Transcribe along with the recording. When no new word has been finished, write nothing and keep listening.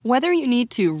Whether you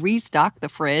need to restock the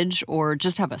fridge or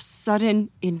just have a sudden,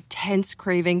 intense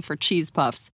craving for cheese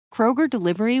puffs, Kroger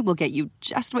Delivery will get you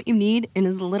just what you need in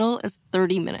as little as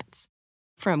 30 minutes.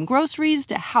 From groceries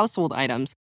to household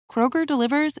items, Kroger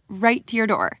delivers right to your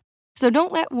door. So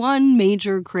don't let one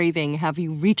major craving have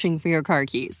you reaching for your car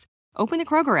keys. Open the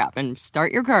Kroger app and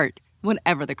start your cart,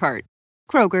 whatever the cart.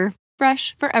 Kroger,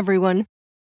 fresh for everyone.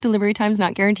 Delivery times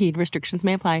not guaranteed. Restrictions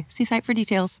may apply. See site for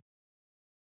details.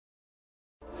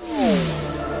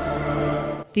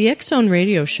 The X Zone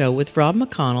Radio Show with Rob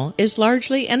McConnell is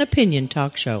largely an opinion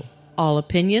talk show. All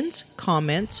opinions,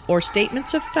 comments, or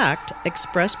statements of fact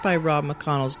expressed by Rob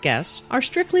McConnell's guests are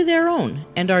strictly their own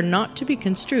and are not to be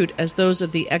construed as those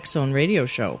of the X Zone Radio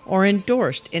Show or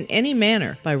endorsed in any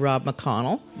manner by Rob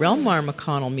McConnell, Relmar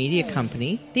McConnell Media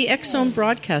Company, the X Zone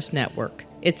Broadcast Network,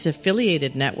 its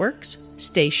affiliated networks,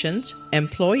 stations,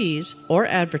 employees, or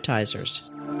advertisers.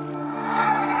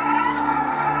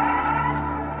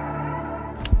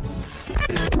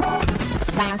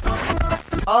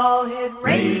 All Hit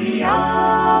Radio.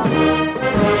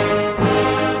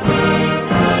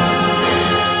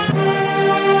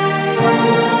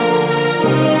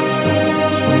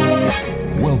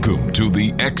 Welcome to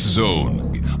the X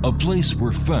Zone, a place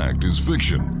where fact is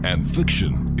fiction and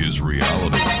fiction is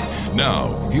reality.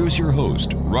 Now, here's your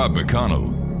host, Rob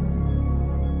McConnell.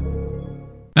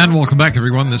 And welcome back,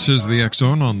 everyone. This is the X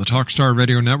Zone on the Talkstar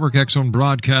Radio Network, X Zone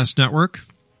Broadcast Network,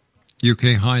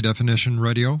 UK High Definition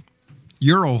Radio,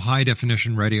 Euro High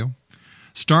Definition Radio,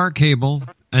 Star Cable,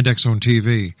 and X Zone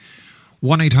TV.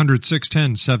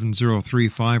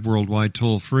 1-800-610-7035, worldwide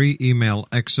toll-free. Email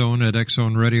xzone at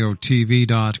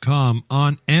xzoneradiotv.com.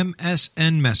 On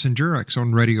MSN Messenger,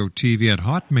 xzoneradiotv at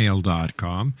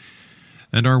hotmail.com.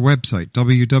 And our website,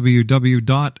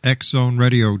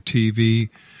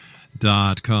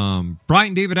 www.xzoneradiotv.com.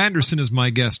 Brian David Andersen is my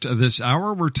guest this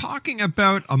hour. We're talking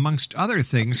about, amongst other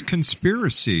things,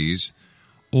 conspiracies,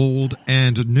 old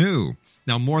and new.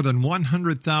 Now, more than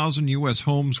 100,000 U.S.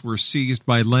 homes were seized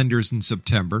by lenders in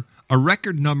September, a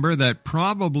record number that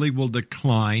probably will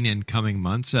decline in coming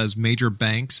months as major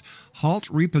banks halt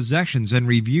repossessions and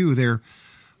review their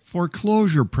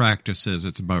foreclosure practices.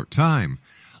 It's about time.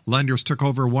 Lenders took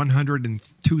over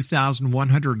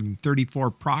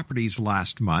 102,134 properties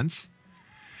last month.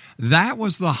 That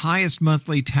was the highest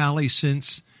monthly tally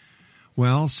since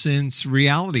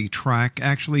Reality Track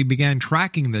actually began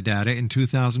tracking the data in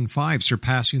 2005,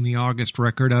 surpassing the August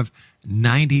record of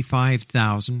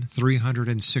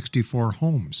 95,364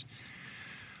 homes.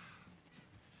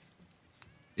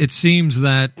 It seems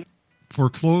that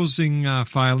foreclosing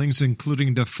filings,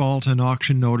 including default and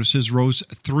auction notices, rose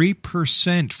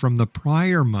 3% from the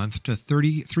prior month to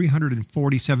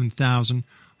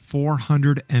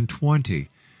 347,420.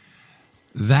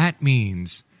 That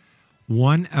means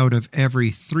 1 out of every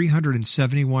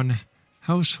 371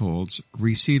 households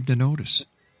received a notice.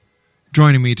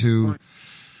 Joining me to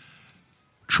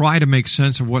try to make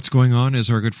sense of what's going on is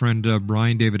our good friend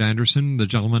Brian David Andersen, the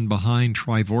gentleman behind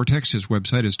TriVortex. His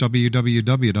website is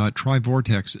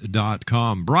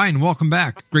www.trivortex.com. Brian, welcome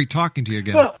back. Great talking to you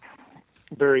again. Well,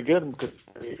 very good. Good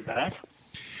to be back.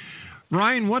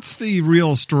 Brian, what's the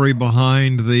real story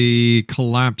behind the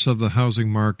collapse of the housing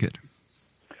market?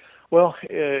 Well,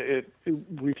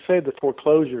 we say the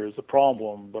foreclosure is the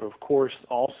problem, but of course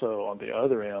also on the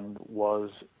other end was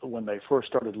when they first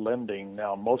started lending.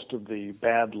 Now, most of the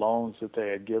bad loans that they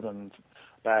had given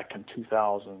back in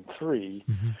 2003,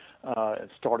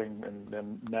 starting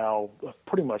and now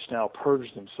pretty much now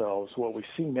purged themselves. What we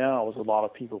see now is a lot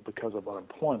of people, because of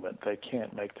unemployment, they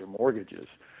can't make their mortgages.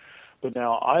 But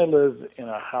now I live in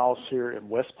a house here in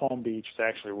West Palm Beach, it's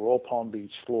actually Royal Palm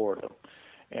Beach, Florida.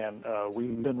 And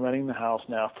we've been renting the house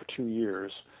now for 2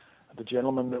 years. The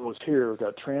gentleman that was here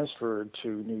got transferred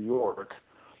to New York,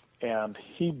 and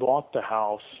he bought the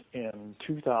house in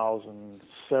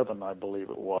 2007, I believe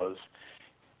it was,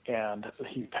 and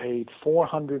he paid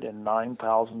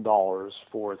 $409,000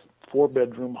 for a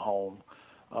 4-bedroom home,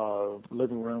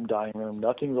 living room, dining room,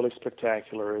 nothing really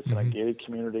spectacular. It's in a gated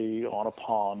community on a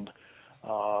pond,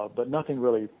 but nothing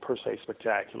really per se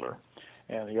spectacular.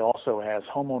 And he also has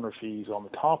homeowner fees on the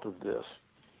top of this.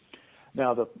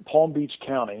 Now, the Palm Beach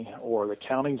County, or the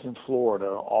counties in Florida,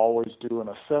 always do an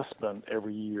assessment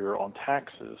every year on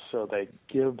taxes. So they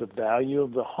give the value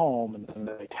of the home, and then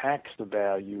they tax the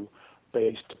value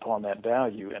based upon that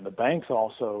value. And the banks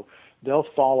also, they'll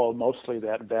follow mostly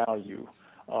that value.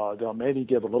 They'll maybe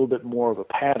give a little bit more of a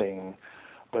padding.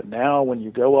 But now when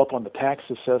you go up on the tax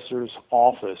assessor's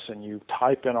office and you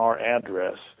type in our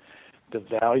address, the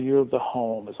value of the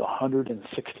home is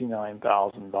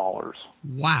 $169,000.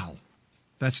 Wow.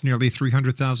 That's nearly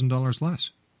 $300,000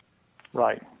 less.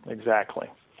 Right, exactly.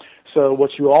 So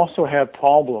what you also had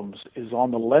problems is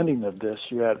on the lending of this,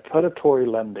 you had predatory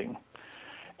lending,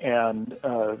 and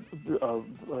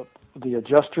the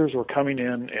adjusters were coming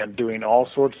in and doing all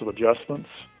sorts of adjustments.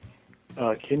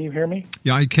 Can you hear me?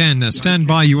 Yeah, I can. Stand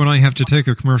by. You and I have to take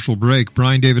a commercial break.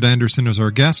 Brian David Andersen is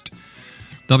our guest.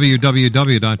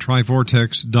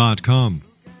 www.trivortex.com.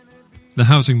 The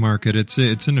housing market, it's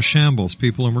in a shambles,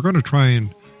 people, and we're going to try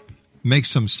and make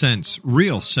some sense,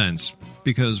 real sense,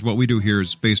 because what we do here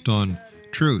is based on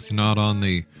truth, not on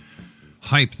the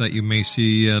hype that you may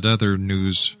see at other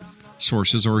news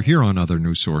sources or hear on other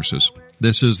news sources.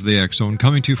 This is the X Zone,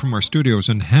 coming to you from our studios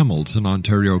in Hamilton,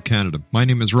 Ontario, Canada. My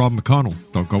name is Rob McConnell.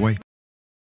 Don't go away.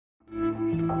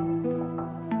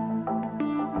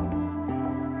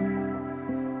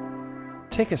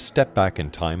 Take a step back in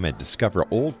time and discover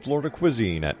old Florida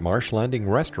cuisine at Marsh Landing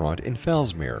Restaurant in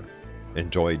Fellsmere.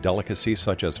 Enjoy delicacies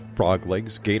such as frog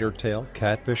legs, gator tail,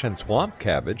 catfish, and swamp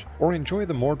cabbage, or enjoy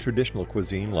the more traditional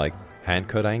cuisine like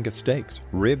hand-cut Angus steaks,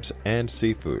 ribs, and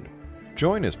seafood.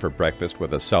 Join us for breakfast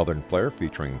with a southern flair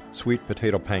featuring sweet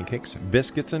potato pancakes,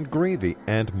 biscuits, and gravy,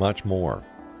 and much more.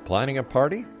 Planning a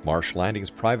party? Marsh Landing's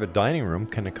private dining room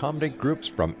can accommodate groups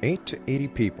from 8 to 80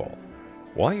 people.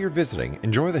 While you're visiting,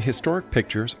 enjoy the historic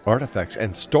pictures, artifacts,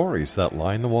 and stories that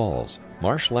line the walls.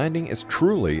 Marsh Landing is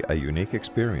truly a unique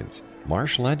experience.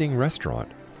 Marsh Landing Restaurant,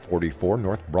 44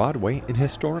 North Broadway in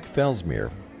historic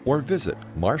Fellsmere, or visit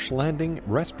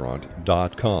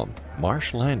marshlandingrestaurant.com.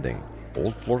 Marsh Landing,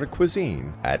 old Florida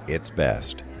cuisine at its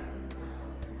best.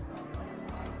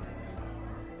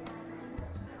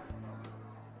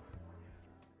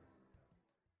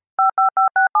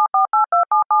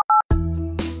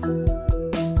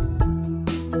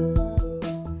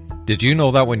 Did you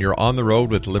know that when you're on the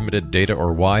road with limited data or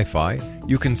Wi-Fi,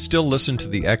 you can still listen to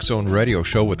the X Zone radio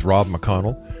show with Rob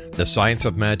McConnell, The Science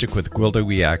of Magic with Gwilda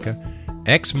Wiyaka,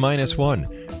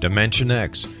 X-1, Dimension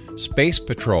X, Space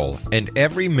Patrol, and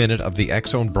every minute of the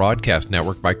X Zone broadcast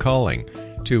network by calling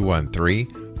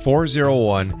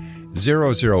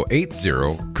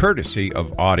 213-401-0080, courtesy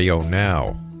of Audio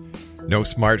Now. No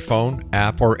smartphone,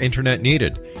 app, or internet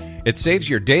needed. It saves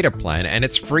your data plan, and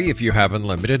it's free if you have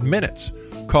unlimited minutes.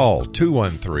 Call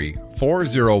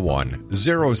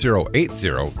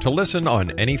 213-401-0080 to listen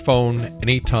on any phone,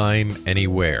 anytime,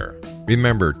 anywhere.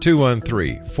 Remember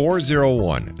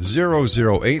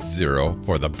 213-401-0080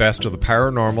 for the best of the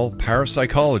paranormal,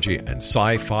 parapsychology, and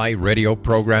sci-fi radio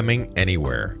programming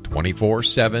anywhere,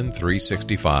 24/7,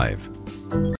 365.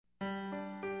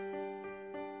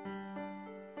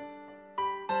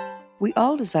 We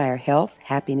all desire health,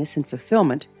 happiness, and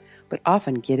fulfillment, but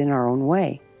often get in our own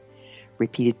way.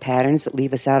 Repeated patterns that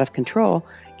leave us out of control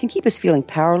can keep us feeling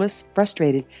powerless,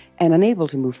 frustrated, and unable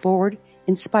to move forward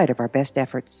in spite of our best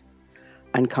efforts.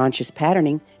 Unconscious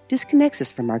patterning disconnects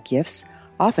us from our gifts,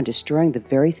 often destroying the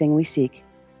very thing we seek.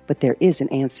 But there is an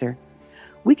answer.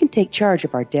 We can take charge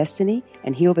of our destiny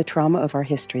and heal the trauma of our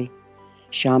history.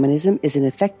 Shamanism is an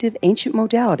effective ancient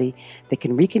modality that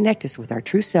can reconnect us with our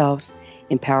true selves,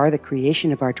 empower the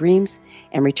creation of our dreams,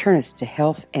 and return us to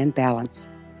health and balance.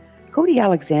 Cody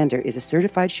Alexander is a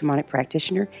certified shamanic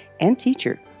practitioner and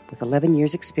teacher with 11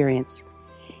 years' experience.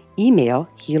 Email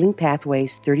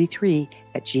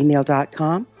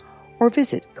healingpathways33@gmail.com or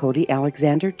visit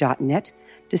codyalexander.net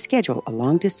to schedule a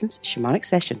long-distance shamanic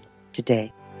session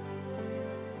today.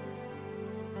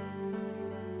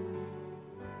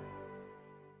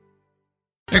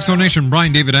 Exonation,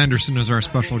 Brian David Andersen is our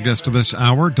special guest of this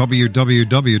hour,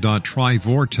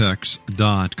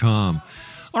 www.trivortex.com.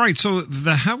 All right, so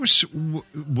the house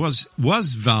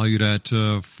was valued at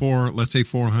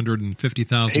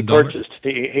 $450,000. He purchased.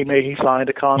 He signed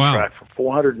a contract for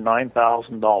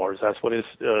 $409,000. That's what his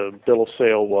bill of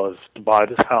sale was to buy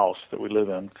this house that we live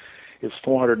in. It's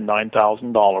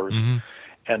 $409,000,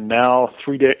 and now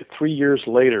 3 years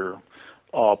later,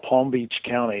 Palm Beach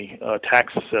County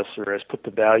tax assessor has put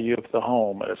the value of the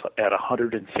home at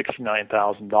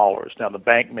 $169,000. Now the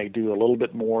bank may do a little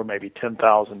bit more, maybe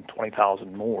 $10,000,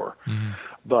 $20,000 more,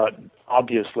 but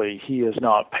obviously he has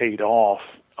not paid off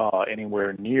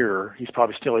anywhere near. He's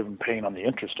probably still even paying on the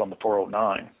interest on the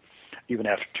 409, even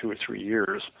after 2 or 3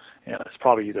 years. And it's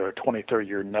probably either a 20,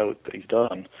 30-year note that he's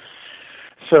done.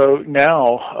 So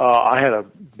now I had a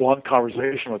blunt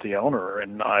conversation with the owner,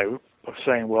 and I was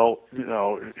saying, well, you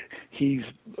know, he's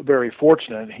very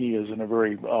fortunate. He is in a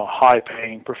very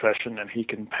high-paying profession, and he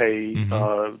can pay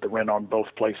the rent on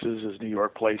both places, his New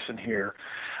York place and here.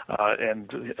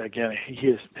 And again,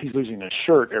 he's losing his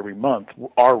shirt every month.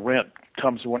 Our rent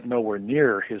comes nowhere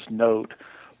near his note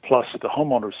plus the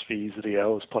homeowner's fees that he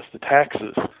owes, plus the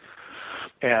taxes.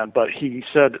 But he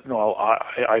said, no,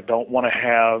 I don't want to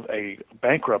have a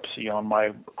bankruptcy on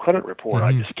my credit report.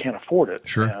 I just can't afford it.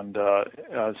 Sure. And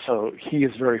so he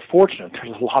is very fortunate.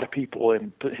 There's a lot of people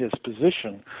in his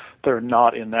position that are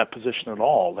not in that position at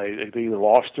all. They've either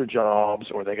lost their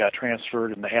jobs or they got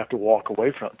transferred and they have to walk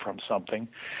away from something.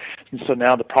 And so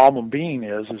now the problem being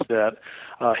is that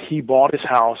he bought his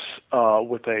house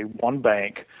with one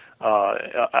bank,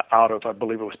 out of, I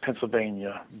believe it was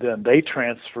Pennsylvania. Then they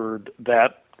transferred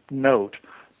that note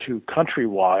to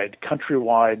Countrywide.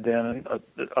 Countrywide then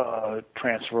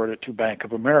transferred it to Bank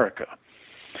of America.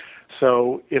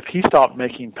 So if he stopped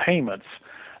making payments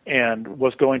and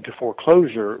was going to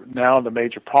foreclosure, now the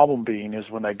major problem being is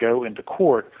when they go into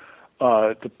court,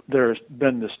 there's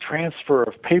been this transfer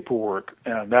of paperwork,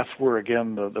 and that's where,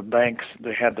 again, the banks,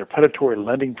 they had their predatory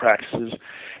lending practices,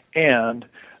 and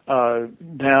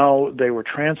now they were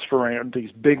transferring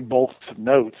these big bulks of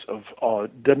notes of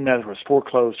didn't matter if it was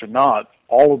foreclosed or not.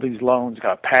 All of these loans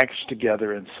got packaged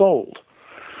together and sold.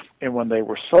 And when they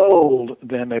were sold,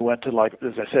 then they went to, like,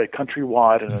 as I said,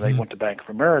 Countrywide, and then they went to Bank of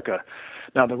America.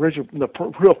 Now, the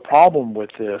real problem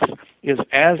with this is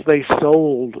as they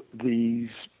sold these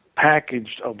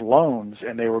packaged of loans,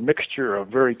 and they were a mixture of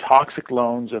very toxic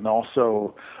loans and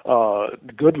also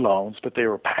good loans, but they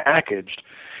were packaged,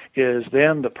 is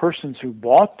then the persons who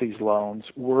bought these loans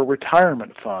were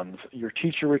retirement funds, your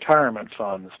teacher retirement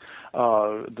funds,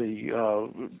 the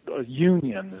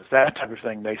unions, that type of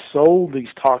thing. They sold these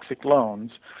toxic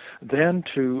loans then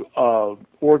to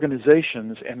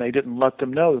organizations, and they didn't let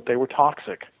them know that they were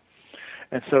toxic.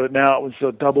 And so now it was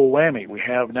a double whammy. We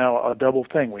have now a double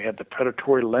thing. We had the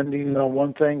predatory lending on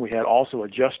one thing. We had also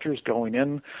adjusters going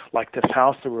in, like this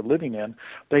house that we're living in.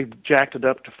 They jacked it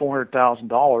up to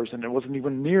 $400,000, and it wasn't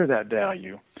even near that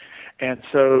value. And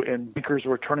bankers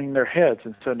were turning their heads.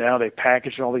 And so now they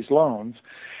packaged all these loans.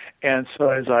 And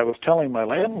so as I was telling my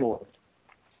landlord,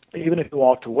 even if you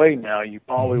walked away now, you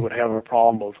probably would have a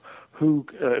problem of who,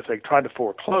 if they tried to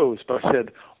foreclose. But I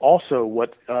said also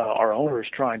what our owner is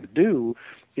trying to do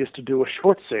is to do a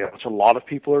short sale, which a lot of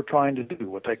people are trying to do.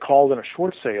 What they call in a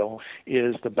short sale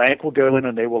is the bank will go in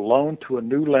and they will loan to a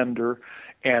new lender,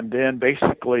 and then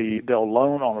basically they'll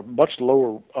loan on a much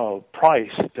lower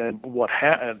price than what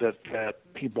that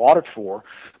he bought it for,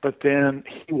 but then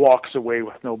he walks away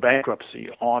with no bankruptcy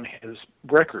on his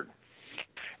record.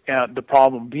 And the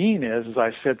problem being is, as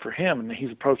I said for him, and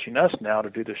he's approaching us now to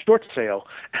do the short sale,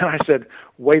 and I said,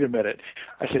 wait a minute.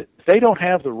 I said, if they don't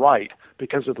have the right,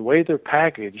 because of the way they're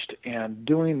packaged and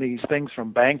doing these things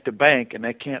from bank to bank, and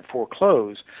they can't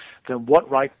foreclose, then what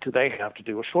right do they have to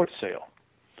do a short sale?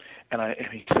 And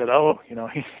he said,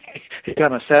 he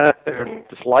kind of sat there, and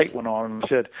this light went on, and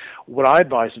said, what I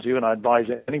advise to do, and I advise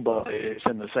anybody that's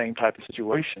in the same type of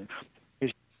situation,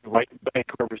 is to write the bank,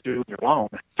 whoever's doing your loan,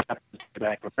 to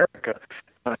Bank of America.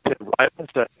 And I said, write and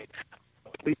say,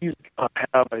 please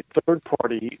have a third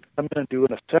party come in and do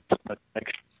an assessment to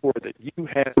make sure that you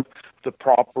have the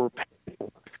proper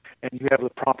paperwork and you have the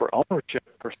proper ownership,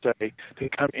 per se, to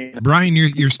come in. Brian,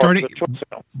 you're starting.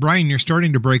 Brian, you're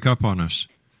starting to break up on us.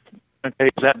 Okay,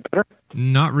 is that better?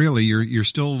 Not really. You're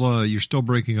still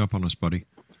breaking up on us, buddy.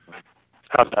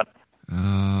 How's that?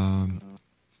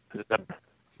 Is that better?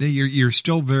 You're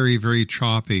still very, very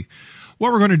choppy.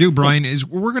 What we're going to do, Brian, is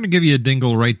we're going to give you a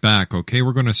dingle right back, okay?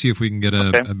 We're going to see if we can get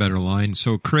a better line.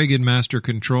 So, Craig in Master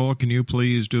Control, can you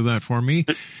please do that for me?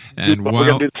 And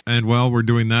while we're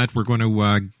doing that, we're going to,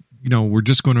 we're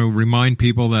just going to remind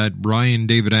people that Brian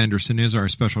David Andersen is our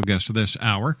special guest for this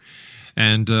hour.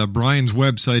 And Brian's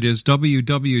website is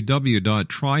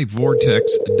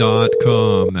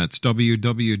www.trivortex.com. That's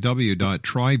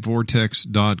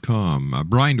www.trivortex.com.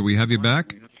 Brian, do we have you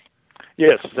back?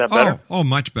 Yes, is that better? Oh,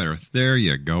 much better. There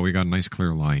you go. We got a nice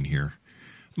clear line here.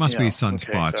 Must be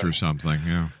sunspots or something,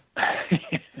 yeah.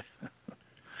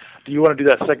 Do you want to do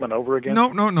that segment over again? No.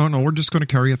 We're just going to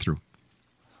carry it through.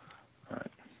 All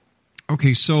right.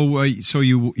 Okay, so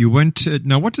you went to,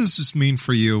 now what does this mean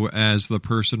for you as the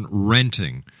person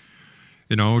renting?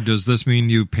 Does this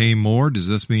mean you pay more? Does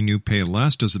this mean you pay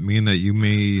less? Does it mean that you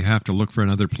may have to look for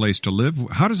another place to live?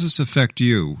 How does this affect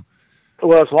you?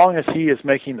 Well, as long as he is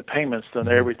making the payments, then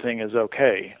everything is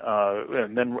okay.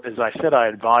 And then, as I said, I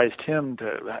advised him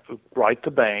to write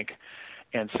the bank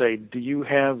and say, do you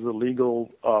have the legal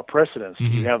precedence? Do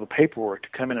you have the paperwork to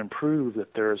come in and prove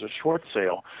that there is a short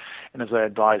sale? And as I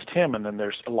advised him, and then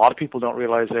there's a lot of people don't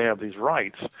realize they have these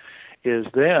rights, is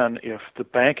then if the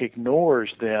bank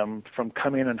ignores them from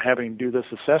coming in and having to do this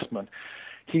assessment,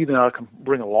 he now can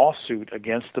bring a lawsuit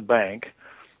against the bank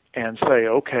and say,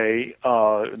 okay,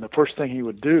 and the first thing he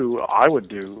would do, I would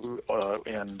do,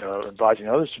 and advising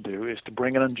others to do, is to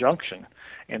bring an injunction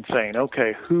and saying,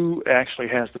 okay, who actually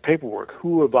has the paperwork?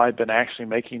 Who have I been actually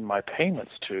making my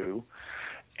payments to?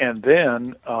 And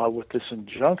then with this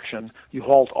injunction, you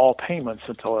halt all payments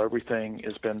until everything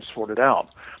has been sorted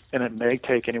out. And it may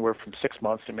take anywhere from 6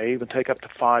 months. It may even take up to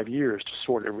 5 years to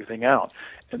sort everything out.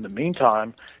 In the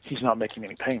meantime, he's not making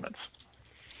any payments.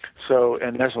 So,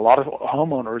 and there's a lot of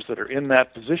homeowners that are in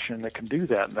that position that can do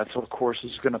that. And that's, of course,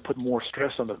 is going to put more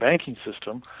stress on the banking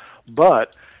system.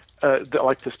 But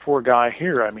like this poor guy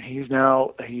here, I mean, he's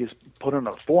put in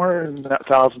a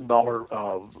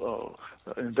 $400,000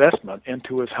 investment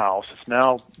into his house. It's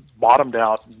now bottomed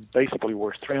out, basically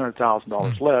worth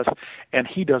 $300,000 less, and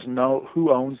he doesn't know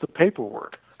who owns the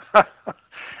paperwork.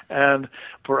 And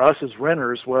for us as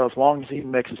renters, well, as long as he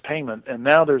makes his payment, and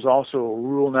now there's also a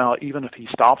rule now, even if he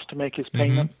stops to make his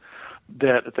payment,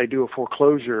 that if they do a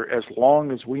foreclosure, as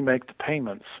long as we make the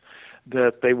payments,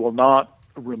 that they will not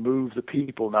remove the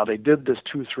people. Now, they did this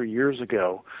 2-3 years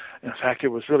ago. In fact, it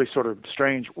was really sort of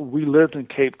strange. We lived in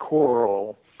Cape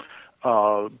Coral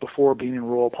before being in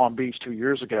Royal Palm Beach 2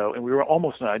 years ago, and we were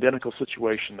almost in an identical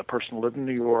situation. The person lived in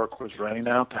New York, was renting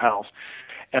out the house,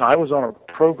 and I was on a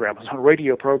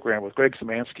radio program with Greg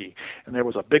Szymanski, and there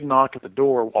was a big knock at the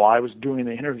door while I was doing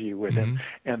the interview with him,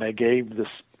 and they gave this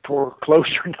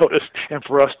foreclosure notice and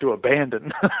for us to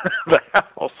abandon the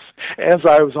house as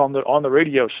I was on the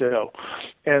radio show.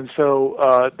 And so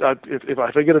if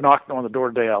I get a knock on the door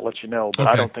today, I'll let you know, but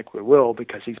I don't think we will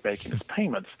because he's making his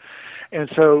payments. And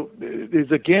so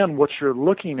again, what you're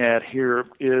looking at here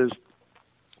is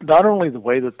not only the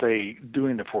way that they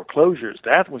doing the foreclosures,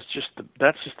 that's just the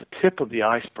tip of the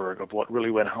iceberg of what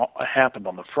really happened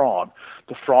on the fraud.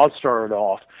 The fraud started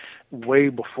off way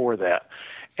before that.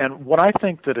 And what I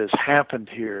think that has happened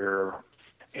here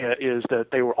is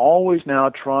that they were always now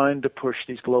trying to push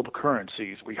these global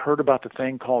currencies. We heard about the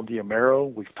thing called the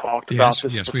Amero. We've talked about this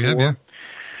before. Yes, we have, yeah.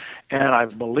 And I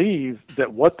believe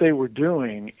that what they were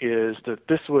doing is that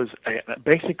this was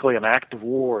basically an act of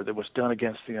war that was done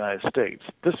against the United States.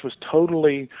 This was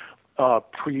totally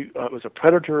it was a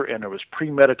predator, and it was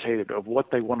premeditated of what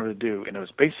they wanted to do, and it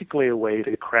was basically a way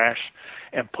to crash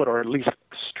and put, or at least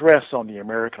stress on the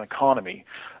American economy.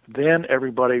 Then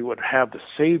everybody would have the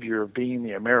savior of being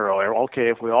the Amero. Okay,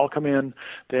 if we all come in,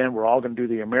 then we're all going to do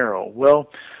the Amero.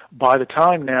 Well, by the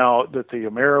time now that the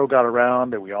Amero got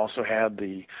around, that we also had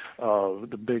the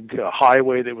big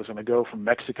highway that was going to go from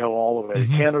Mexico all the way to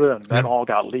Canada, and that all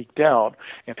got leaked out,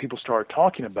 and people started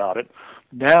talking about it.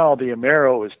 Now the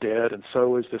Amero is dead, and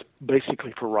so is this,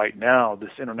 basically for right now,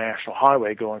 this international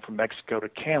highway going from Mexico to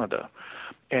Canada.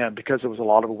 And because there was a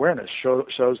lot of awareness,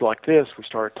 shows like this, we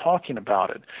started talking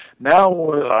about it. Now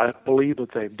what I believe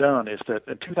that they've done is that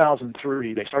in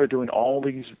 2003, they started doing all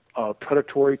these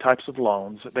predatory types of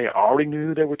loans. They already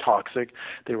knew they were toxic.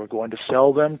 They were going to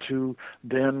sell them to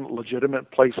then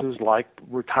legitimate places like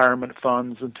retirement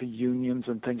funds and to unions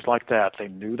and things like that. They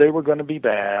knew they were going to be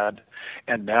bad,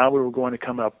 and now we were going to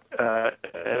come up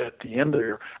at the end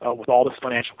there with all this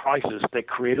financial crisis. They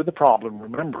created the problem.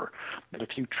 Remember that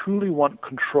if you truly want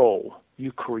control,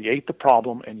 you create the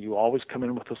problem and you always come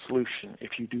in with a solution.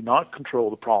 If you do not control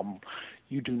the problem,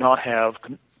 you do not have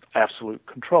absolute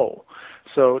control.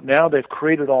 So now they've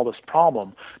created all this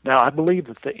problem. Now I believe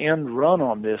that the end run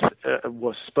on this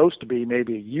was supposed to be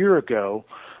maybe a year ago,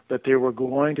 that they were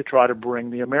going to try to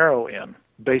bring the Amero in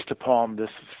based upon this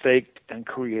faked and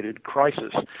created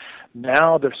crisis.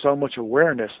 Now there's so much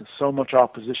awareness and so much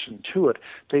opposition to it,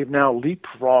 they've now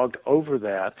leapfrogged over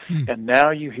that, and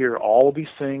now you hear all these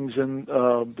things, and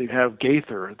they have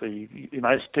Gaither, the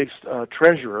United States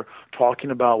Treasurer,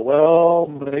 talking about, well,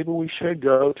 maybe we should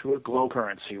go to a global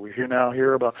currency. We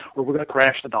hear about, well, we're going to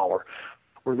crash the dollar.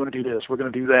 We're going to do this, we're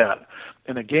going to do that.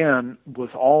 And again,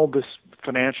 with all this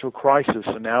financial crisis,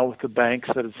 and now with the banks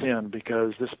that it's in,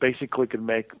 because this basically could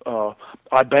make,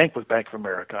 I bank with Bank of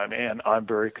America, and I'm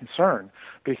very concerned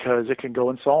because it can go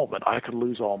insolvent. I could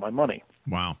lose all my money.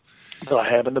 Wow. That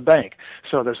I have in the bank.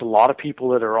 So there's a lot of people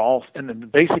that are all, and then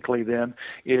basically then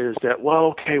is that, well,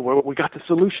 okay, well, we got the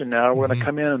solution now. We're going to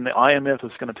come in, and the IMF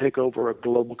is going to take over a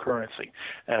global currency.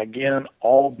 And again,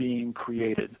 all being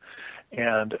created.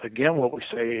 And again, what we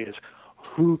say is,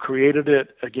 who created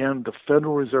it? Again, the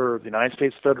Federal Reserve, the United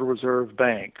States Federal Reserve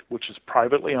Bank, which is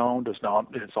privately owned,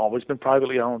 it's always been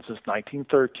privately owned since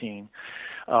 1913.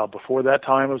 Before that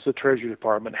time, it was the Treasury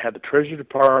Department. Had the Treasury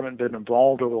Department been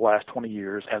involved over the last 20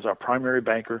 years as our primary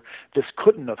banker, this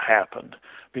couldn't have happened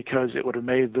because it would have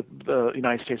made the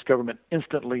United States government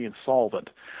instantly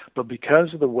insolvent. But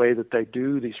because of the way that they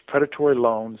do these predatory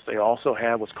loans, they also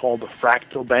have what's called the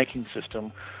fractal banking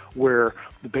system, where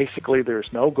basically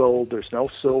there's no gold, there's no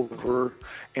silver,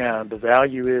 and the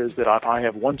value is that if I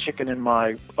have one chicken in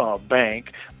my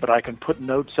bank, but I can put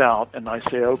notes out, and I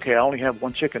say, okay, I only have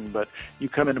one chicken, but you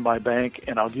come into my bank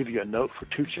and I'll give you a note for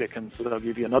 2 chickens, and I'll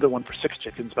give you another one for 6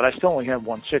 chickens, but I still only have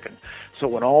one chicken. So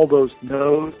when all those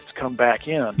notes come back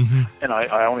in, and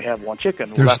I only have one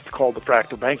chicken, well, that's called the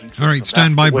fractal banking system. All right,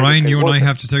 stand by, Brian. You and I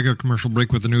have to take a commercial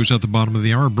break with the news at the bottom of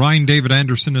the hour. Brian David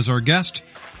Andersen is our guest.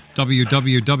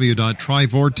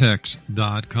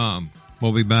 www.tryvortex.com.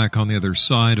 We'll be back on the other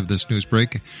side of this news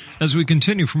break as we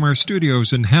continue from our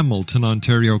studios in Hamilton,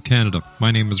 Ontario, Canada. My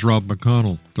name is Rob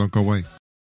McConnell. Don't go away.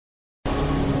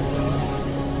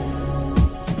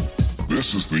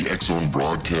 This is the X-Zone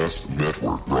Broadcast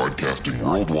Network, broadcasting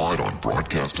worldwide on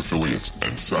broadcast affiliates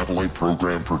and satellite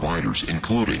program providers,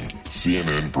 including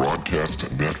CNN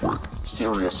Broadcast Network,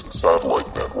 Sirius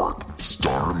Satellite Network,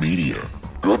 Star Media,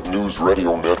 Good News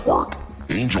Radio Network,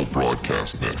 Angel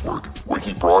Broadcast Network,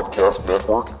 Wiki Broadcast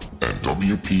Network, and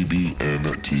WPBN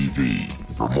TV.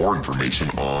 For more information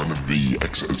on the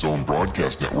X-Zone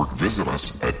Broadcast Network, visit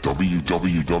us at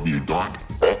www.xzbn.net.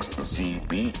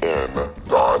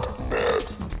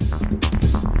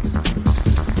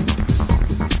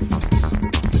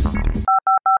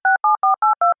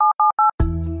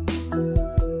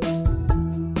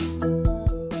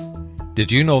 Did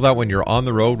you know that when you're on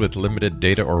the road with limited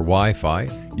data or Wi-Fi,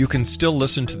 you can still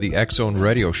listen to the X-Zone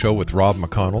Radio Show with Rob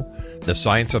McConnell, The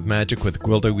Science of Magic with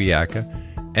Gwilda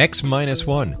Wiyaka,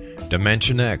 X-1,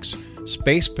 Dimension X,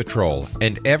 Space Patrol,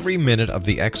 and every minute of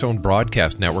the X-Zone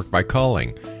Broadcast Network by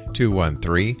calling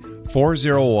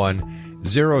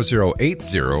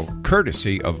 213-401-0080,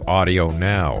 courtesy of Audio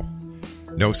Now.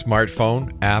 No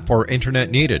smartphone, app, or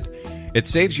internet needed. It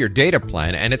saves your data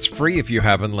plan, and it's free if you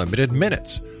have unlimited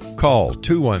minutes. Call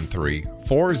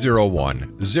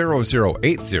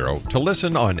 213-401-0080 to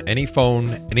listen on any phone,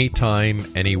 anytime,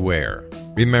 anywhere.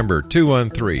 Remember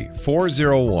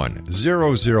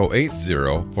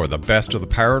 213-401-0080 for the best of the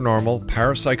paranormal,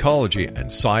 parapsychology, and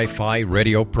sci-fi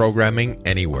radio programming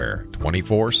anywhere,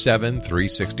 24/7,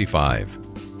 365.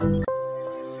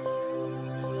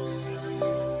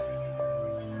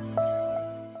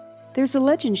 There's a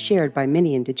legend shared by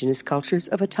many indigenous cultures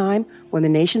of a time when the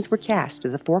nations were cast to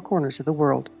the four corners of the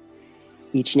world.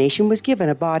 Each nation was given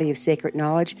a body of sacred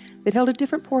knowledge that held a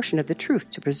different portion of the truth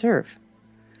to preserve.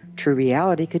 True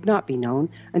reality could not be known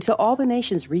until all the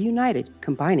nations reunited,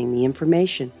 combining the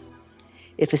information.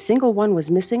 If a single one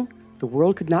was missing, the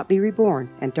world could not be reborn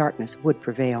and darkness would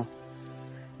prevail.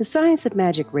 The Science of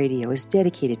Magic Radio is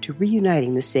dedicated to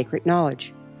reuniting the sacred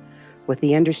knowledge. With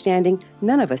the understanding,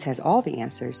 none of us has all the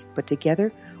answers, but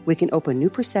together we can open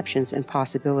new perceptions and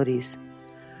possibilities.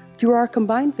 Through our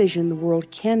combined vision, the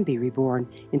world can be reborn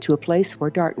into a place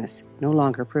where darkness no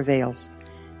longer prevails.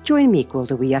 Join me,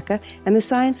 Gwilda Wiyaka, and the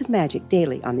Science of Magic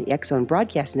daily on the X-Zone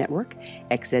Broadcast Network,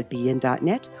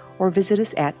 xzbn.net, or visit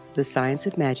us at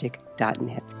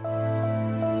thescienceofmagic.net.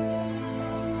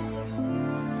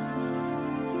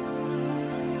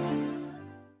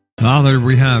 Ah, there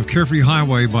we have Carefree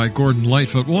Highway by Gordon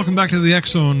Lightfoot. Welcome back to the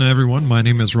X-Zone, everyone. My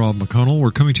name is Rob McConnell.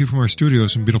 We're coming to you from our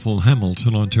studios in beautiful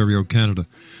Hamilton, Ontario, Canada.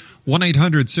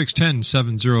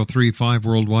 1-800-610-7035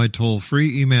 worldwide, toll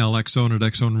free. Email xzone at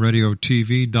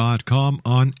xzoneradiotv.com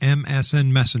on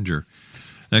MSN Messenger.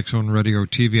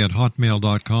 xzoneradiotv at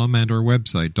hotmail.com and our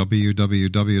website,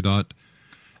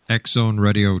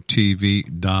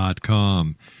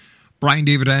 www.xzoneradiotv.com. Brian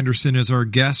David Andersen is our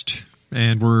guest.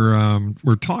 And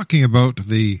we're talking about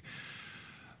the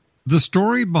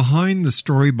story behind the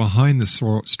story behind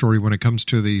the story when it comes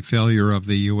to the failure of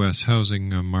the U.S. housing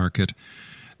market.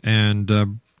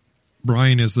 And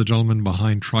Brian is the gentleman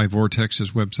behind TriVortex.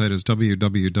 His website is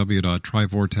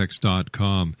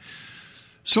www.trivortex.com.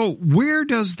 So where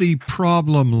does the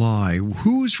problem lie?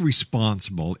 Who's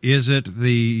responsible? Is it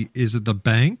the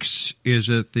banks? Is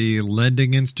it the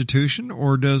lending institution?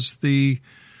 Or does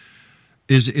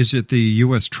Is it the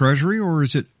U.S. Treasury, or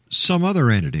is it some other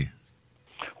entity?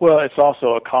 Well, it's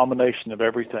also a combination of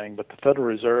everything, but the Federal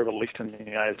Reserve, at least in the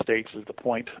United States, is the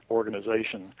point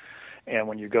organization. And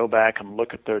when you go back and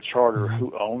look at their charter,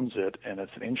 who owns it, and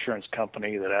it's an insurance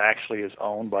company that actually is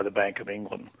owned by the Bank of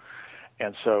England.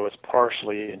 And so it's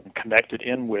partially connected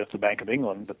in with the Bank of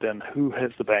England, but then who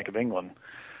has the Bank of England?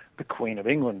 The Queen of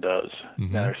England does.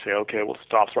 Now they say, okay, well, it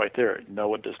stops right there.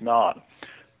 No, it does not.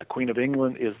 The Queen of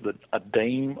England is a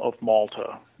Dame of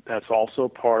Malta. That's also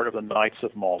part of the Knights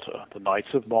of Malta. The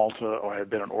Knights of Malta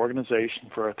have been an organization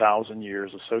for 1,000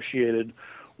 years associated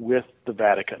with the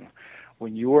Vatican.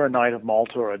 When you are a Knight of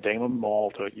Malta or a Dame of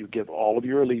Malta, you give all of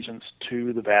your allegiance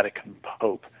to the Vatican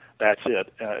Pope. That's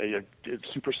it. It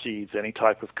supersedes any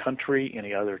type of country,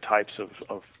 any other types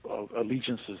of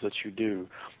allegiances that you do.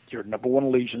 Your number one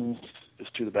allegiance is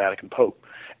to the Vatican Pope.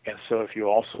 And so if you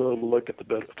also look at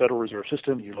the Federal Reserve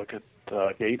System, you look at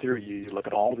Gaither, you look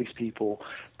at all of these people,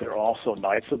 they're also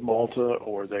Knights of Malta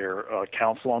or their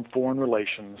Council on Foreign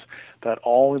Relations. That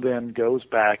all then goes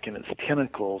back in its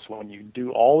tentacles. When you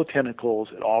do all the tentacles,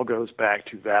 it all goes back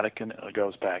to Vatican and it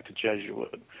goes back to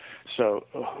Jesuit. So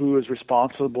who is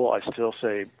responsible? I still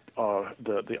say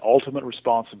the ultimate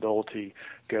responsibility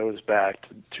goes back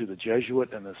to the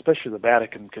Jesuit and especially the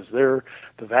Vatican, because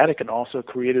the Vatican also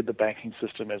created the banking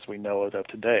system as we know it of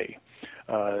today.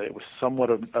 It was somewhat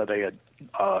of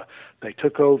they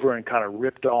took over and kind of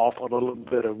ripped off a little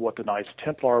bit of what the Knights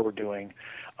Templar were doing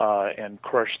and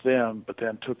crushed them, but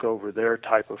then took over their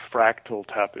type of fractal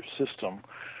type of system,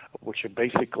 which are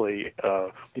basically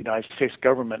the United States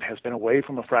government has been away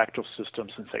from a fractal system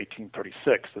since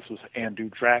 1836. This was Andrew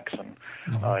Jackson.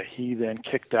 He then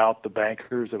kicked out the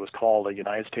bankers. It was called the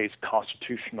United States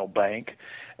Constitutional Bank.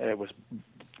 It was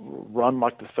run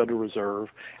like the Federal Reserve.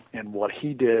 And what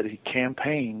he did, he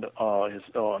campaigned in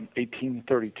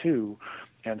 1832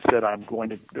 and said, I'm going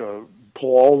to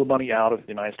pull all the money out of the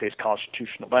United States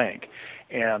Constitutional Bank.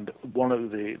 And one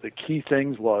of the key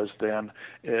things was then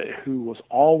who was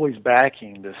always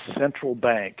backing this central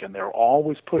bank, and they're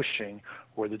always pushing,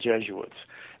 were the Jesuits.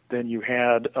 Then you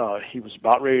had, he was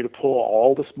about ready to pull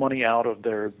all this money out of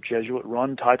their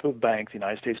Jesuit-run type of bank, the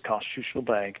United States Constitutional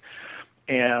Bank,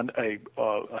 and a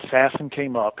assassin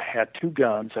came up, had two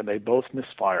guns, and they both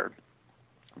misfired.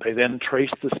 They then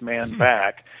traced this man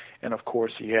back, and of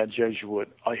course he had Jesuit.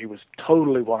 He was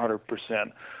totally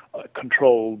 100%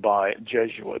 controlled by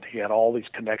Jesuit. He had all these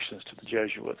connections to the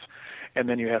Jesuits. And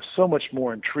then you have so much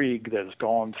more intrigue that has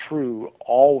gone through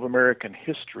all of American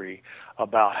history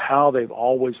about how they've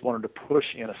always wanted to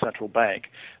push in a central bank.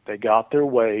 They got their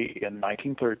way in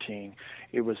 1913.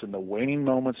 It was in the waning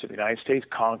moments of the United States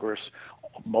Congress.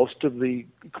 Most of the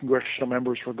congressional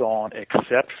members were gone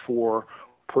except for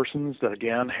persons that,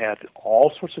 again, had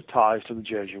all sorts of ties to the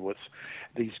Jesuits.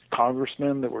 These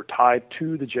congressmen that were tied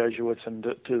to the Jesuits and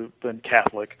to been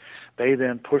Catholic, they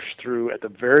then pushed through at the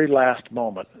very last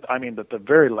moment, the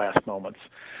very last moments,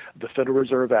 the Federal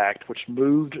Reserve Act, which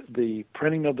moved the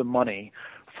printing of the money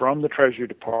from the Treasury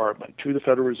Department to the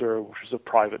Federal Reserve, which was a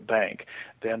private bank.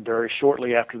 Then very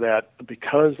shortly after that,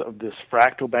 because of this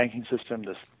fractal banking system,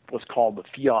 this was called the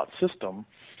fiat system,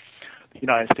 the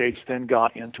United States then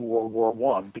got into World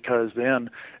War I, because then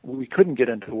we couldn't get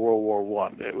into World War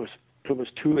I. It was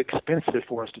too expensive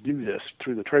for us to do this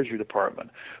through the Treasury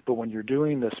Department. But when you're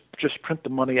doing this, just print the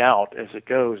money out as it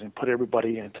goes and put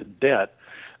everybody into debt,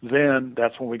 then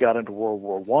that's when we got into World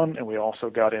War I, and we also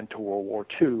got into World War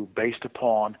II based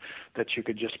upon that you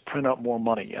could just print up more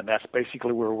money. And that's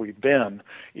basically where we've been,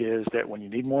 is that when you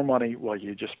need more money, well,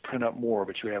 you just print up more.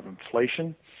 But you have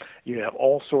inflation. You have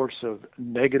all sorts of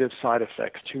negative side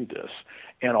effects to this.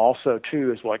 And also,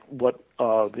 too, is like what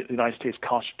the United States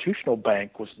Constitutional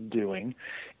Bank was doing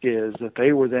is that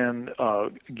they were then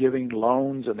giving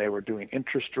loans, and they were doing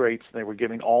interest rates, and they were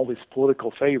giving all these political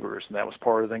favors, and that was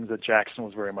part of the things that Jackson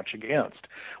was very much against.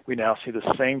 We now see the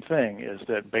same thing, is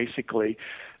that basically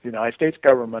the United States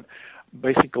government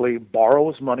basically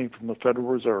borrows money from the Federal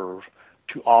Reserve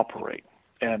to operate.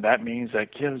 And that means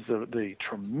that gives the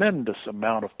tremendous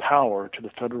amount of power to the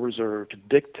Federal Reserve to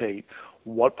dictate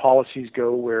what policies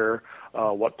go where,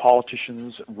 what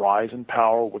politicians rise in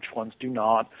power, which ones do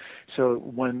not. So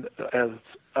when, as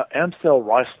Amstel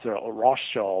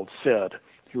Rothschild said,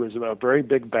 he was a very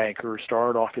big banker,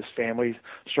 his family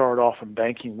started off in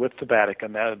banking with the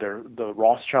Vatican. The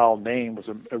Rothschild name was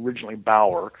originally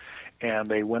Bauer, and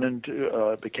they went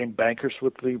into, became bankers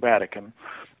with the Vatican,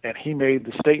 and he made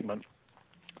the statement,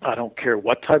 I don't care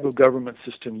what type of government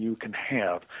system you can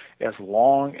have, as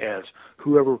long as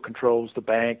whoever controls the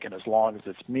bank and as long as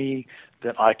it's me,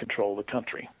 then I control the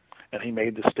country. And he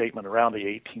made this statement around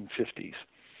the 1850s.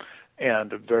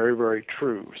 And very, very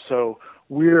true. So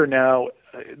we're now,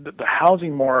 the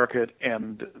housing market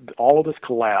and all of this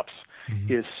collapse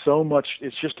is so much,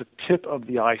 it's just a tip of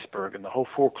the iceberg. And the whole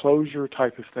foreclosure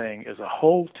type of thing is a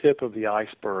whole tip of the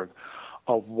iceberg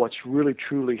of what's really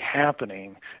truly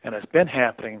happening, and it's been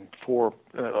happening for,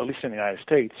 at least in the United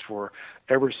States, for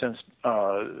ever since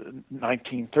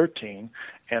 1913,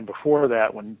 and before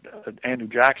that when Andrew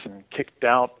Jackson kicked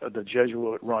out the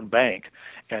Jesuit-run bank,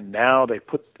 and now they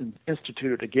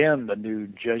instituted again the new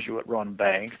Jesuit-run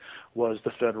bank, was the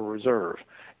Federal Reserve.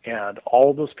 And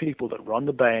all those people that run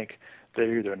the bank,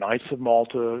 they're either Knights of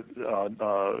Malta,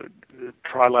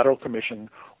 Trilateral Commission,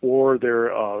 or they're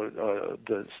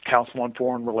the Council on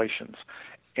Foreign Relations.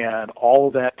 And all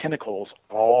of that tentacles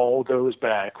all goes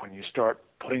back, when you start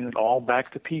putting it all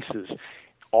back to pieces,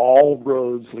 all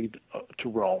roads lead to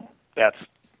Rome. That's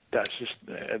a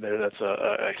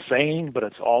saying, but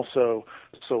it's also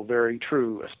so very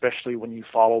true, especially when you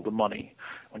follow the money.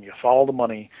 When you follow the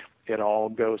money, it all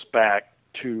goes back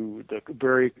to the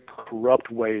very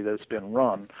corrupt way that it's been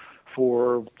run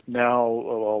for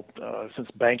now.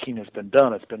 Since banking has been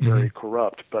done, it's been very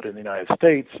corrupt. But in the United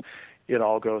States, it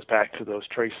all goes back to those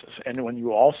traces. And when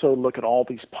you also look at all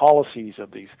these policies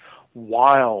of these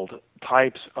wild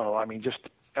types of,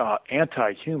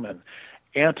 anti-human,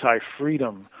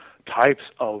 anti-freedom types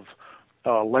of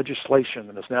legislation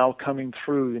that is now coming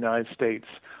through the United States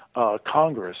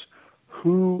Congress,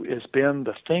 who has been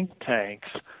the think tanks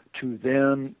to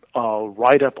then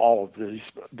write up all of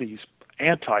these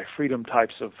anti-freedom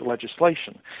types of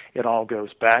legislation? It all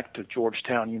goes back to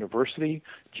Georgetown University,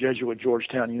 Jesuit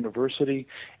Georgetown University,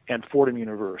 and Fordham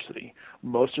University.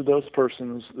 Most of those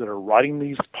persons that are writing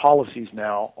these policies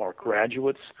now are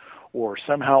graduates or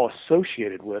somehow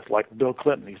associated with, like Bill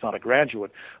Clinton. He's not a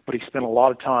graduate, but he spent a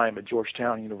lot of time at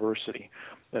Georgetown University,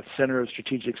 at Center of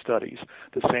Strategic Studies.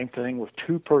 The same thing with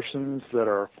two persons that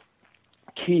are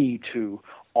key to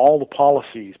all the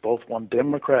policies, both one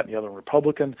Democrat and the other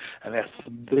Republican, and that's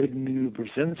Zbigniew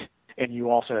Brzezinski, and you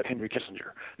also have Henry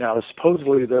Kissinger. Now,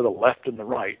 supposedly they're the left and the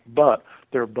right, but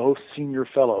they're both senior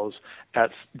fellows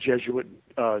at Jesuit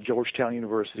Georgetown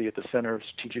University at the Center of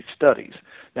Strategic Studies.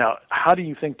 Now, how do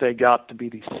you think they got to be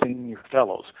these senior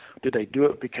fellows? Did they do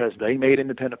it because they made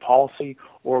independent policy,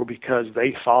 or because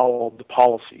they followed the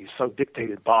policies so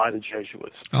dictated by the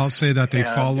Jesuits? I'll say that they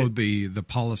followed the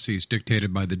policies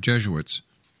dictated by the Jesuits.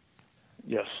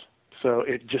 Yes. So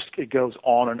it goes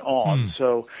on and on.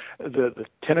 So the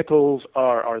tentacles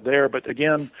are there, but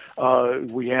again,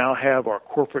 we now have our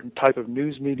corporate type of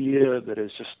news media that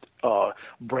is just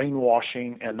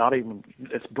brainwashing, and not even,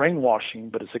 it's brainwashing,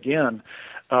 but it's again,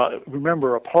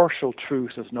 remember, a partial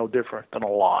truth is no different than a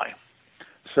lie.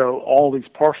 So all these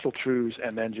partial truths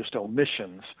and then just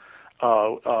omissions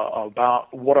about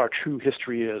what our true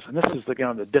history is. And this is,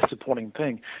 again, the disappointing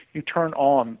thing. You turn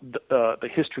on the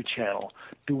History Channel.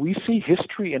 Do we see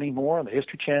history anymore on the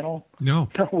History Channel? No.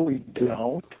 No, we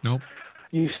don't. Nope.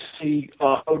 You see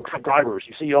truck drivers.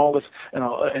 You see all this,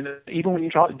 and even when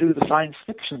you try to do the science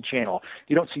fiction channel,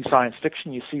 you don't see science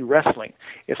fiction. You see wrestling.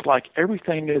 It's like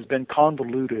everything has been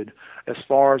convoluted as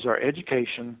far as our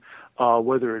education,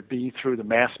 whether it be through the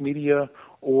mass media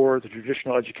or the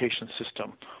traditional education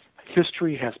system.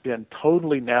 History has been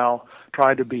totally now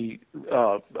tried to be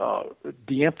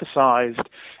de-emphasized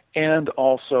and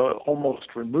also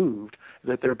almost removed,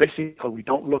 that they're basically, we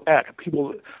don't look back.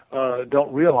 People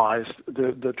don't realize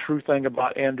the true thing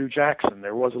about Andrew Jackson.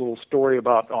 There was a little story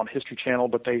about on History Channel,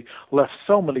 but they left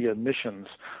so many omissions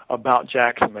about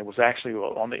Jackson. There was actually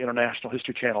on the International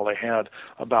History Channel they had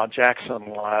about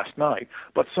Jackson last night,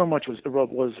 but so much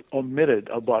was omitted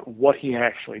about what he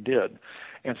actually did.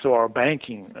 And so our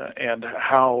banking and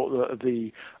how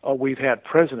we've had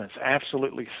presidents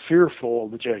absolutely fearful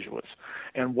of the Jesuits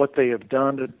and what they have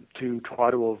done to try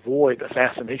to avoid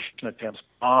assassination attempts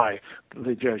by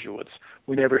the Jesuits.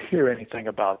 We never hear anything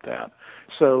about that.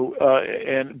 So,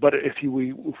 but if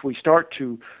we start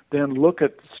to then look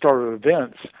at start of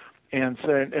events. And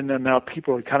then now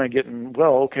people are kind of getting,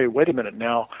 well, okay, wait a minute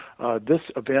now. This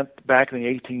event back in the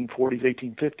 1840s,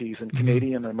 1850s in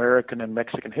Canadian, American, and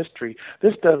Mexican history,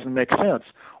 this doesn't make sense.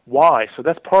 Why? So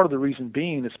that's part of the reason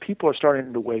being is people are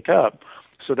starting to wake up.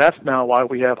 So that's now why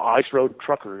we have ice road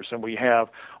truckers and we have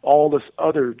all this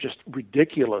other just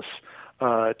ridiculous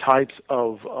types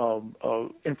of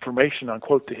information on,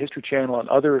 quote, the History Channel and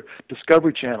other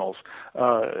Discovery Channels.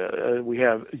 We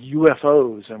have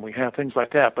UFOs and we have things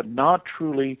like that, but not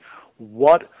truly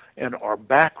what and our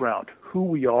background, who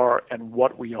we are and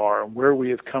what we are and where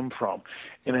we have come from.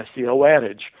 And it's the old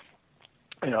adage,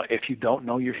 if you don't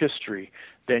know your history,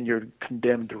 then you're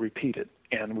condemned to repeat it.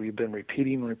 And we've been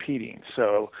repeating.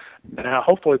 So now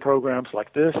hopefully programs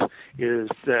like this is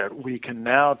that we can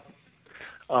now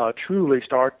truly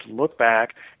start to look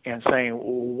back and saying, well,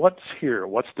 what's here,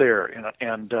 what's there,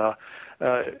 and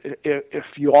if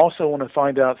you also want to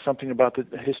find out something about the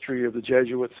history of the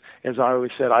Jesuits, as I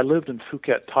always said, I lived in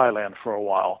Phuket, Thailand for a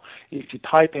while. If you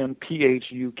type in Phuket,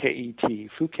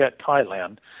 Phuket,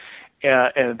 Thailand,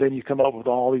 and then you come up with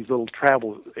all these little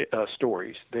travel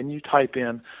stories. Then you type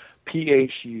in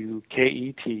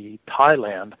Phuket,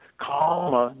 Thailand,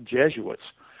 Jesuits.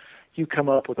 You come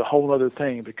up with a whole other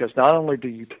thing, because not only do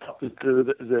you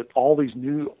that all these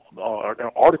new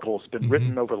articles have been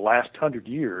written over the last 100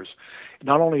 years,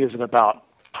 not only is it about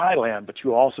Thailand, but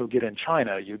you also get in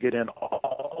China, you get in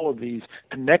all of these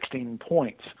connecting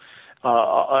points,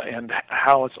 and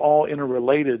how it's all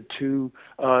interrelated to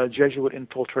Jesuit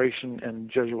infiltration and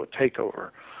Jesuit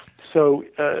takeover. So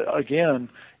again,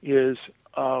 is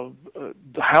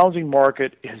the housing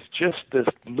market is just this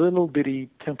little bitty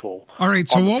pimple. All right,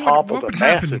 so what would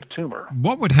happen? Tumor.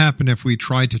 What would happen if we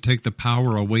tried to take the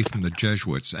power away from the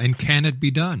Jesuits, and can it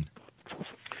be done?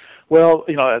 Well,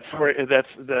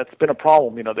 that's been a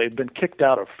problem. They've been kicked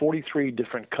out of 43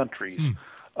 different countries,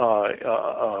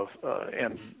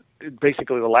 and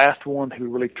basically the last one who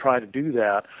really tried to do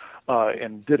that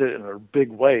and did it in a big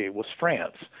way was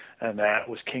France, and that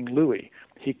was King Louis.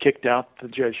 He kicked out the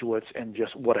Jesuits, and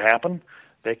just what happened?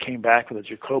 They came back with the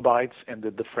Jacobites and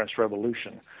did the French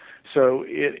Revolution. So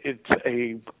it's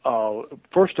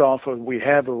first off, we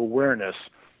have awareness.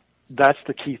 That's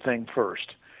the key thing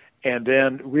first. And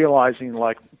then realizing,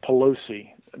 like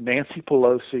Nancy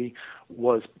Pelosi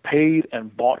was paid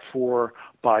and bought for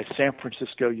by San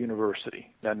Francisco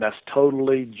University. And that's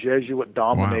totally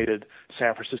Jesuit-dominated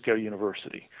San Francisco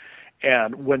University.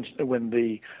 And when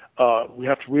we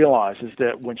have to realize is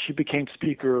that when she became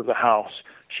Speaker of the House,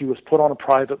 she was put on a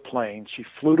private plane, she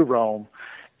flew to Rome,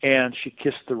 and she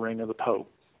kissed the ring of the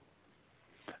Pope.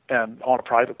 And on a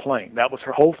private plane. That was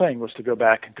her whole thing, was to go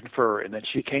back and confer. And then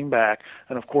she came back,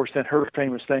 and of course then her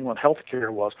famous thing on health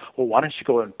care was, well, why don't you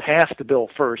go and pass the bill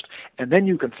first, and then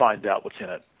you can find out what's in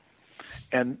it.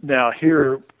 And now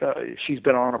here she's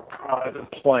been on a private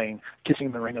plane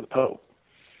kissing the ring of the Pope.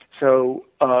 So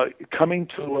coming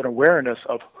to an awareness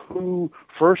of who,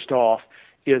 first off,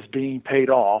 is being paid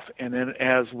off, and then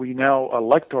as we now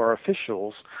elect our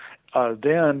officials,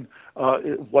 then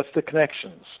what's the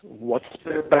connections? What's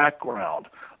their background?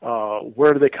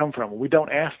 Where do they come from? We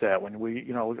don't ask that when we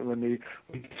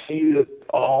see that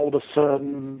all of a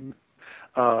sudden,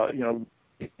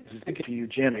 into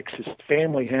eugenics. His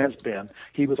family has been.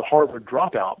 He was a Harvard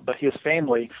dropout, but his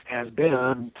family has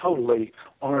been totally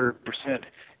 100%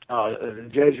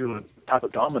 Jesuit type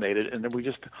of dominated, and then we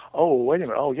just, wait a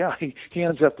minute, he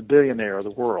ends up the billionaire of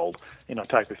the world,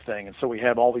 type of thing. And so we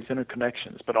have all these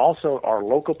interconnections, but also our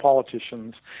local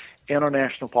politicians,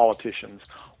 international politicians,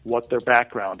 what their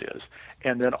background is.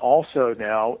 And then also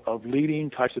now of leading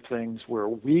types of things where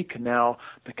we can now,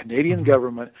 the Canadian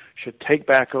government should take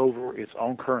back over its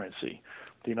own currency.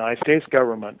 The United States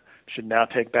government should now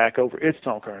take back over its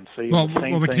own currency.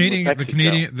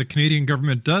 The Canadian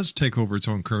government does take over its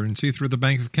own currency through the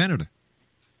Bank of Canada.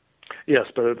 Yes,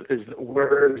 but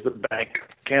where is the Bank of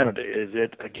Canada? Is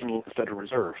it again the Federal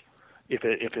Reserve? If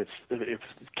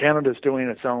Canada's doing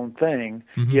its own thing,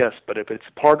 yes, but if it's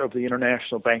part of the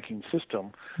international banking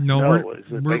system,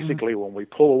 basically when we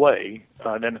pull away,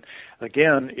 then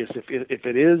again, if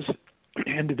it is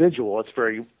individual, it's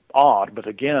very odd. But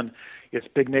again, its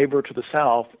big neighbor to the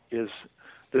south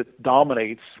that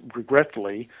dominates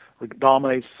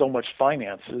so much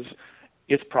finances.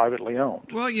 It's privately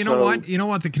owned. Well, you know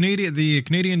what? The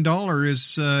Canadian dollar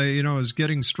is is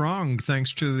getting strong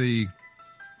thanks to the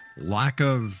lack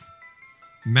of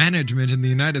management in the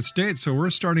United States. So we're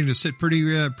starting to sit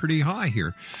pretty high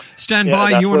here. Stand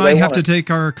by. You and I have to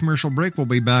take our commercial break. We'll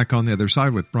be back on the other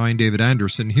side with Brian David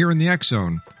Andersen here in the X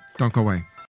Zone. Don't go away.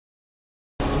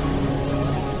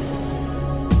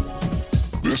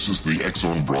 This is the X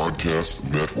Zone Broadcast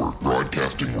Network,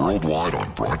 broadcasting worldwide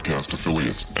on broadcast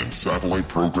affiliates and satellite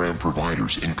program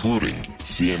providers, including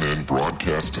CNN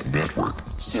Broadcast Network,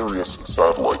 Sirius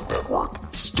Satellite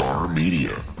Network, Star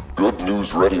Media, Good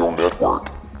News Radio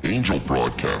Network, Angel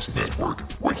Broadcast Network,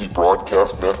 Wiki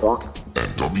Broadcast Network,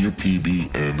 and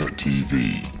WPBN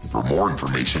TV. For more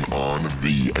information on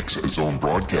the X Zone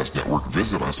Broadcast Network,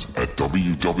 visit us at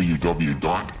www.xzbn.net.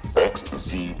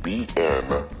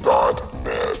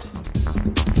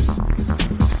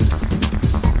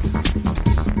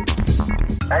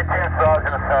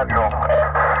 Sergeant Central.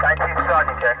 19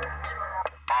 Sergeant check.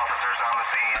 Officers on the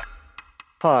scene.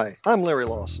 Hi, I'm Larry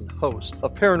Lawson, host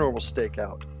of Paranormal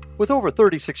Stakeout. With over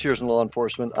 36 years in law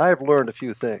enforcement, I have learned a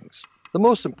few things. The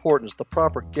most important is the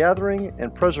proper gathering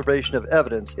and preservation of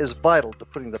evidence is vital to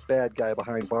putting the bad guy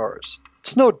behind bars.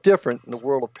 It's no different in the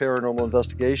world of paranormal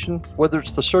investigation. Whether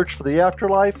it's the search for the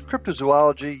afterlife,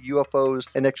 cryptozoology, UFOs,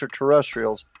 and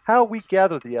extraterrestrials, how we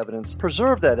gather the evidence,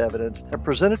 preserve that evidence, and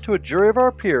present it to a jury of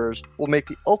our peers will make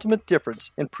the ultimate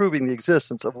difference in proving the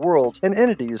existence of worlds and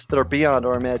entities that are beyond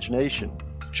our imagination.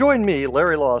 Join me,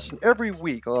 Larry Lawson, every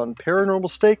week on Paranormal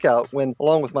Stakeout when,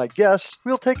 along with my guests,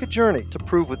 we'll take a journey to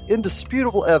prove with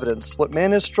indisputable evidence what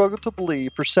man has struggled to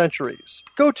believe for centuries.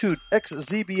 Go to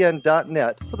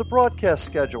xzbn.net for the broadcast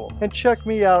schedule and check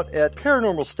me out at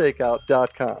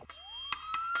paranormalstakeout.com.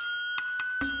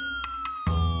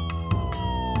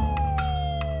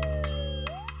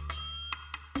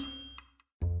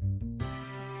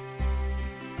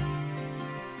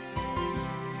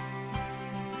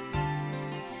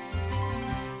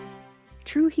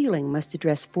 True healing must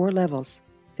address 4 levels: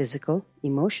 physical,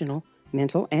 emotional,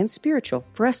 mental, and spiritual,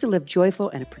 for us to live joyful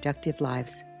and productive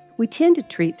lives. We tend to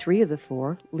treat 3 of the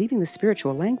 4, leaving the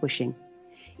spiritual languishing.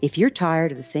 If you're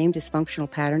tired of the same dysfunctional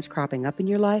patterns cropping up in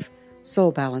your life,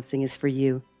 Soul Balancing is for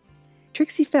you.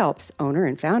 Trixie Phelps, owner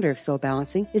and founder of Soul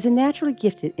Balancing, is a naturally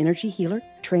gifted energy healer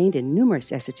trained in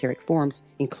numerous esoteric forms,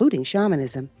 including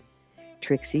shamanism.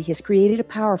 Trixie has created a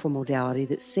powerful modality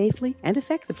that safely and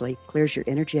effectively clears your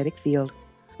energetic field.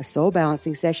 A soul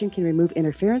balancing session can remove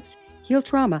interference, heal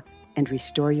trauma, and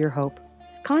restore your hope.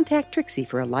 Contact Trixie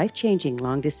for a life-changing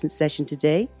long-distance session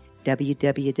today.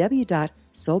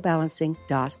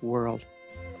 www.soulbalancing.world.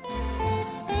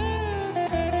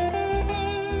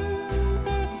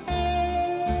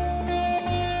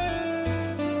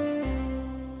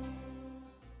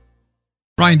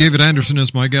 Brian David Andersen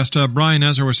is my guest. Brian,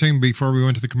 as I was saying before we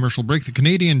went to the commercial break, the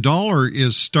Canadian dollar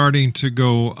is starting to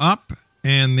go up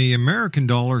and the American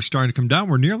dollar is starting to come down.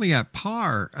 We're nearly at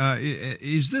par.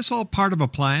 Is this all part of a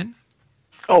plan?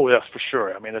 Oh, yes, for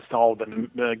sure. I mean, it's all been,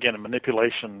 again, a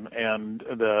manipulation. And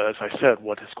as I said,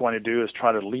 what it's going to do is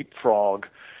try to leapfrog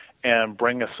and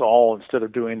bring us all, instead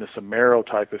of doing this Amero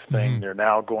type of thing, they're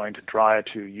now going to try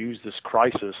to use this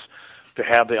crisis to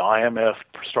have the IMF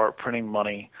start printing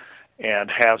money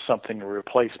and have something a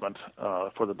replacement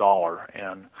for the dollar.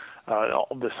 And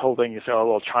this whole thing, you say, oh,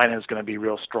 well, China is going to be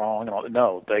real strong. And all.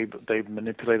 No, they've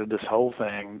manipulated this whole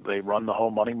thing. They run the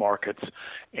whole money markets.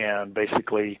 And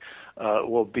basically what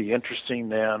will be interesting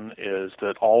then is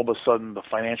that all of a sudden the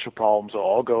financial problems will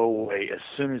all go away as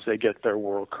soon as they get their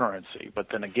world currency. But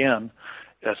then again,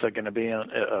 that's going to be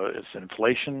it's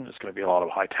inflation. It's going to be a lot of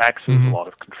high taxes, a lot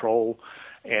of control.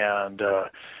 And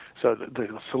so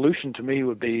the solution to me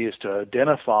would be is to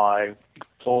identify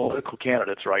political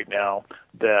candidates right now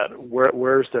that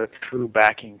where's the true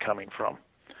backing coming from,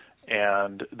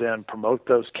 and then promote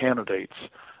those candidates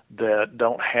that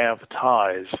don't have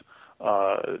ties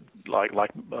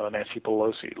like Nancy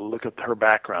Pelosi. Look at her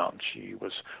background. She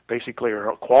was basically,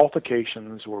 her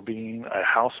qualifications were being a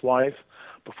housewife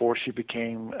before she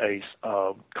became a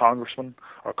congressman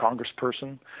or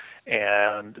congressperson,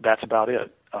 and that's about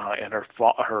it. And her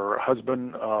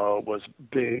husband was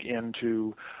big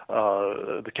into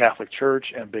the Catholic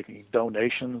Church and big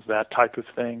donations, that type of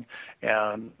thing.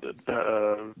 And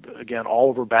again, all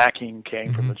of her backing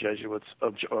came from the Jesuits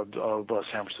of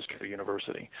San Francisco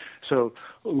University. So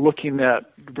looking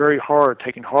at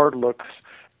taking hard looks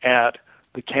at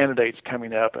the candidates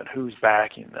coming up and who's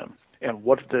backing them and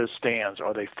what their stands.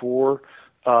 Are they for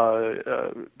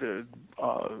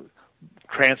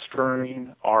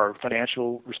transferring our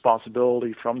financial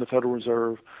responsibility from the Federal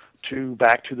Reserve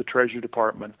back to the Treasury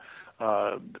Department?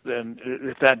 Then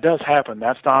if that does happen,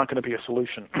 that's not going to be a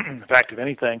solution. In fact, if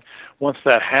anything, once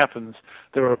that happens,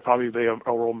 there will probably be a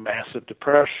real massive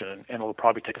depression, and it'll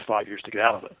probably take us 5 years to get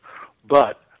out of it.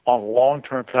 But on a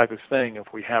long-term type of thing,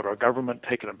 if we have our government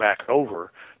taking it back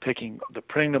over,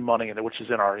 printing the money, which is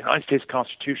in our United States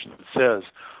Constitution, that says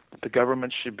that the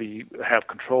government should have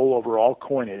control over all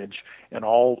coinage and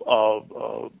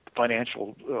all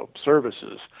financial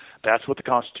services. That's what the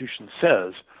Constitution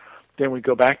says. Then we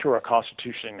go back to our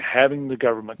Constitution, having the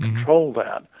government control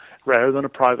that rather than a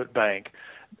private bank.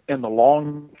 In the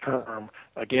long term,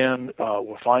 again,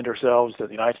 we'll find ourselves that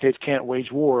the United States can't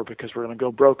wage war because we're going to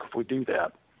go broke if we do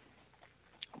that.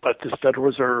 But this Federal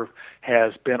Reserve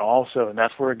has been also, and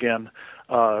that's where, again,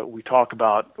 we talk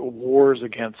about wars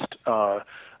against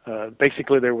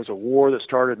basically, there was a war that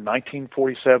started in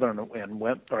 1947 and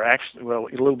went, or actually, well,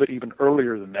 a little bit even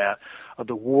earlier than that,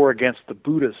 the war against the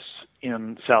Buddhists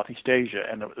in Southeast Asia.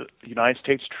 And the United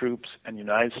States troops and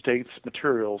United States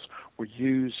materials were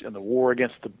used in the war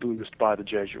against the Buddhists by the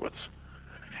Jesuits.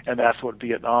 And that's what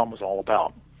Vietnam was all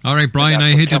about. All right, Brian,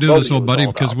 I hate to do this, old buddy,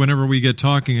 because whenever we get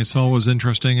talking, it's always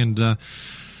interesting. And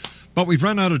but we've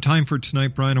run out of time for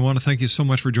tonight, Brian. I want to thank you so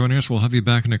much for joining us. We'll have you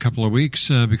back in a couple of weeks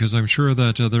because I'm sure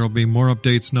that there will be more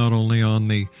updates, not only on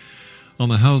the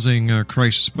housing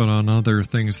crisis, but on other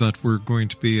things that we're going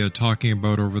to be talking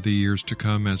about over the years to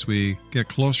come as we get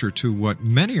closer to what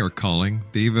many are calling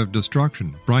the eve of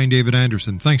destruction. Brian David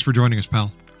Andersen, thanks for joining us,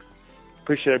 pal.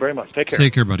 Appreciate it very much. Take care.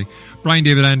 Take care, buddy. Brian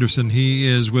David Andersen, he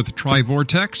is with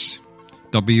Trivortex,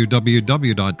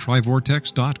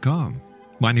 www.trivortex.com.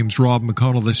 My name's Rob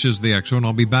McConnell. This is the X Zone.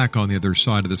 I'll be back on the other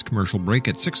side of this commercial break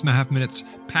at 6.5 minutes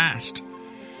past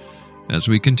as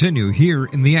we continue here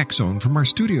in the X Zone from our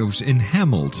studios in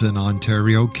Hamilton,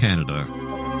 Ontario, Canada.